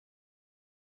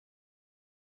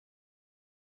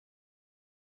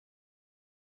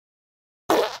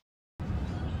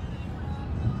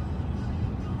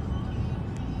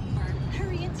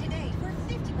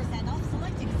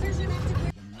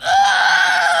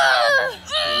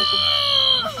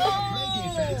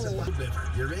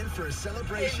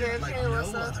Viv. Hey,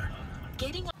 Alyssa.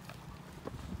 Getting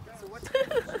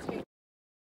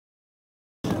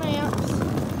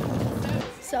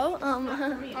So, on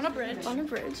a bridge. On a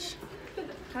bridge.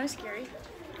 Kind of scary.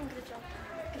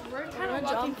 We're kind of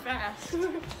walking fast.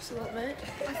 Just a little bit.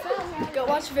 Go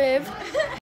watch Viv.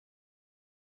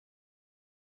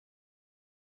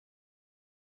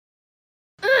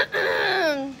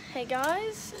 Hey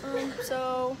guys,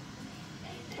 so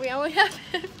we only have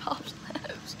hip-hops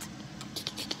left.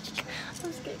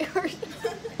 I'm scared.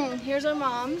 Here's our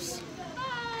moms.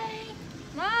 Hi.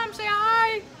 Mom, say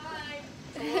hi.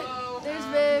 There's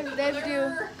Viv. They have to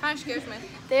do. Kind of scares me.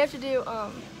 They have to do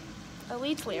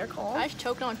Elite's lyrical. I just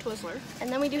choked on Twizzler.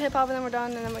 And then we do hip hop, and then we're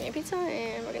done, and then we're gonna eat pizza,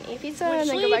 and we're gonna eat pizza, We'll and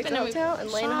then go sleep, back to and the then hotel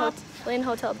and lay in a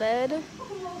hotel bed.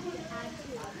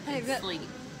 sleep.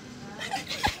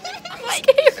 I'm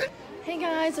scared. Hey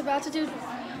guys, about to do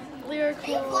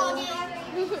lyrical.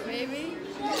 Maybe.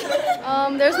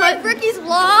 There's my Ricky's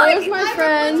vlog. There's my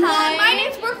friend. My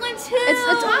name's Brooklyn too. It's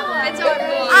It's our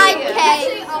vlog.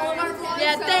 Okay.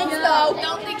 Yeah, thanks though.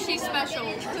 Don't think she's special.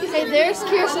 Hey, there's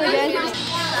Kirsten again.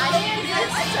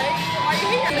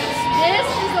 This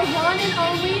is the one and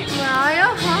only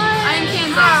Mariah. Hi. I'm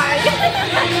Kansas.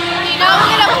 You know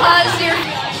I'm gonna pause your.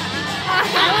 I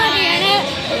want to be in it.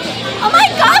 Oh my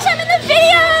gosh, I'm in the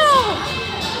video.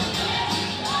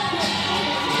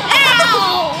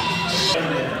 Ow.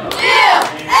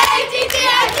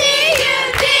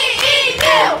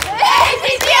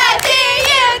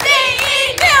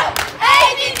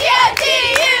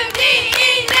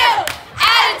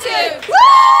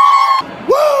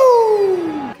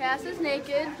 Cass is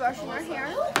naked, brushing her hair.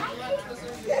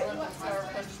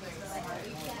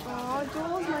 Oh,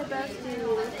 Joel's my bestie.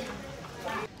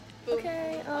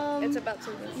 Okay, It's about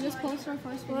to. you just posted our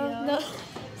first video. No.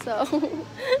 So,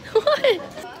 what?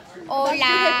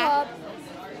 Hola.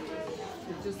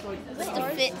 What's the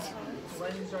fit?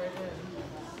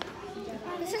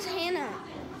 This is Hannah.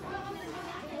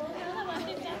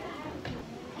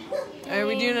 Are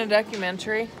we doing a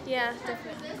documentary? Yeah,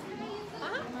 definitely.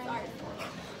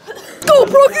 Go,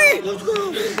 Brookie! Let's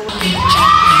go!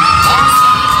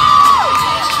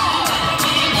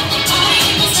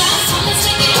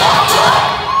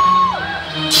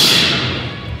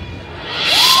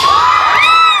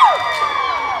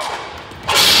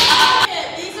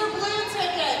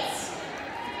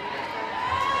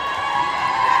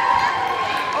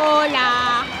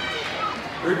 Hola.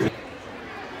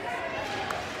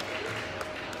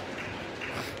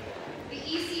 The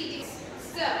ECD.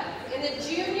 So, in the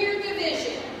junior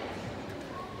division,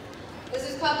 this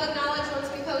is public knowledge once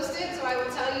we post it, so I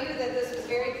will tell you that this was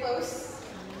very close.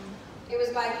 It was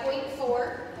by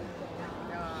 0.4.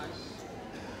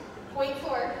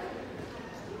 0.4.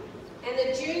 And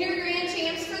the junior grand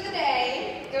champs for the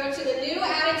day go to the new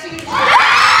attitude.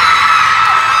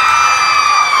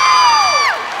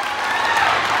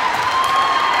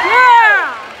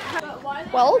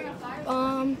 Well,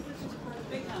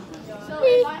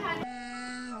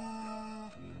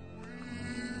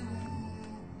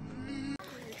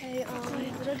 okay,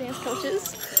 little dance coaches.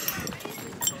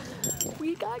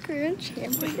 We got grand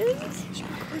champions,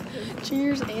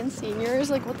 juniors and seniors.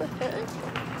 Like, what the heck?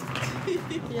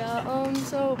 Yeah.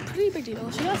 So pretty big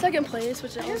deal. She got second place,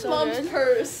 which is so good.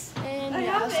 purse. And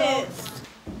yeah, so.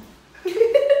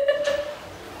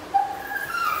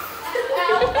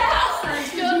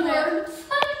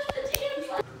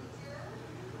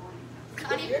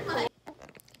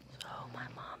 So my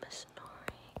mom is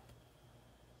snoring.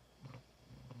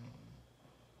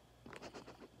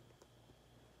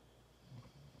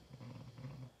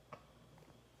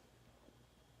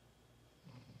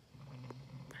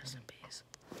 Rest in peace.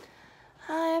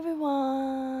 Hi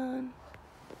everyone.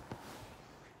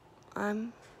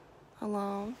 I'm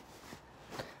alone.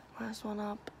 Last one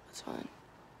up. It's fine.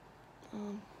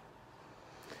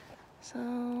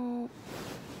 So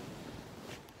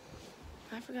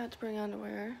I forgot to bring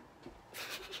underwear.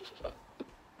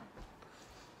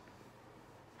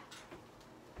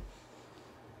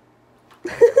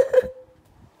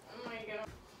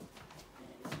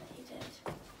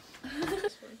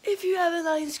 If you haven't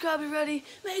liked and subscribed already,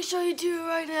 make sure you do it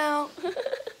right now.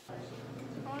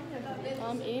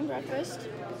 I'm eating breakfast.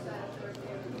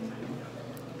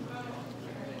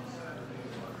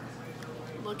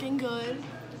 Looking good.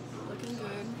 Looking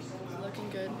good. Looking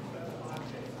good.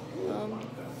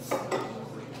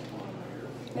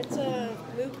 It's a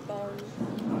mukbang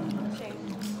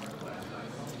thing.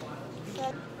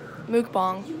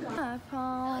 Mukbang. I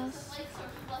pause.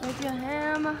 With your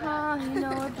hammer high, you know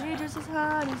a beat just as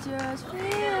hot as yours.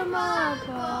 Feel my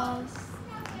pulse.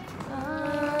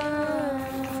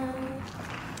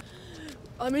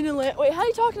 I'm in Atlanta. Wait, how do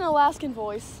you talk in an Alaskan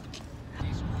voice?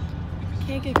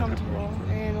 Can't get comfortable,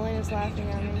 and Elena's laughing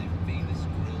at me.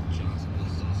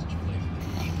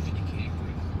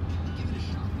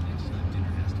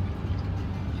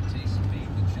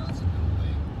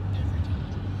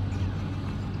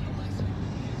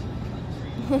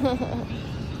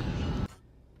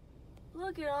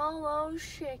 Look at all those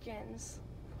chickens.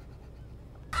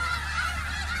 Look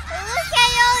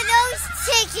at all those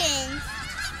chickens.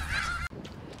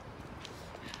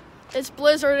 It's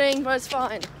blizzarding, but it's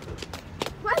fine.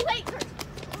 My leg hurts.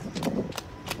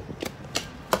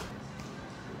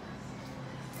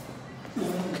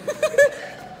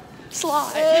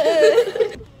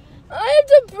 Slide. I have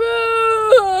to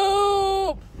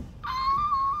poop.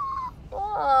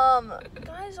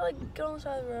 Guys, like, go on the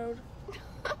side of the road.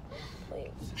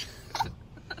 Please.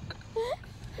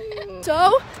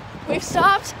 So, we've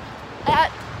stopped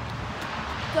at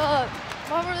the,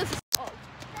 whatever this is called.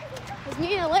 Because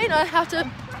me and Elena have to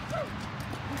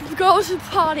go to the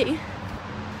potty.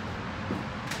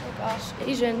 Oh gosh,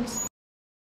 Asians.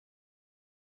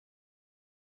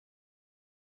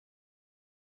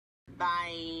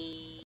 Bye.